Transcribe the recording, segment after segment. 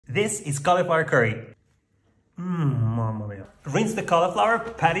This is cauliflower curry. Mamma mia. Rinse the cauliflower,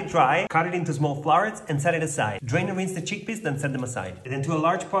 pat it dry, cut it into small florets and set it aside. Drain and rinse the chickpeas, then set them aside. Then to a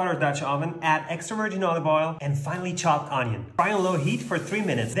large pot or Dutch oven, add extra virgin olive oil and finely chopped onion. Fry on low heat for 3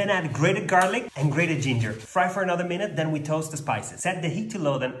 minutes. Then add grated garlic and grated ginger. Fry for another minute, then we toast the spices. Set the heat to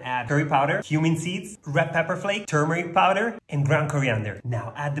low, then add curry powder, cumin seeds, red pepper flake, turmeric powder, and ground coriander.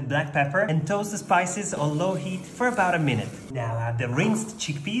 Now add the black pepper and toast the spices on low heat for about a minute. Now add the rinsed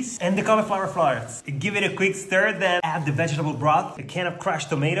chickpeas and the cauliflower florets. Give it a quick stir, then add the vegetable broth, a can of crushed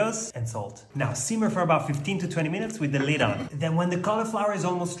tomatoes, and salt. Now simmer for about 15 to 20 minutes with the lid on. Then when the cauliflower is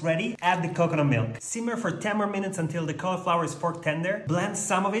almost ready, add the coconut milk. Simmer for 10 more minutes until the cauliflower is fork tender. Blend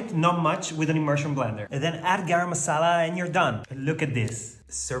some of it, not much, with an immersion blender. And then add garam masala and you're done. Look at this.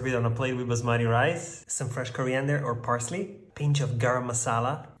 Serve it on a plate with basmati rice, some fresh coriander or parsley, pinch of garam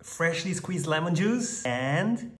masala, freshly squeezed lemon juice, and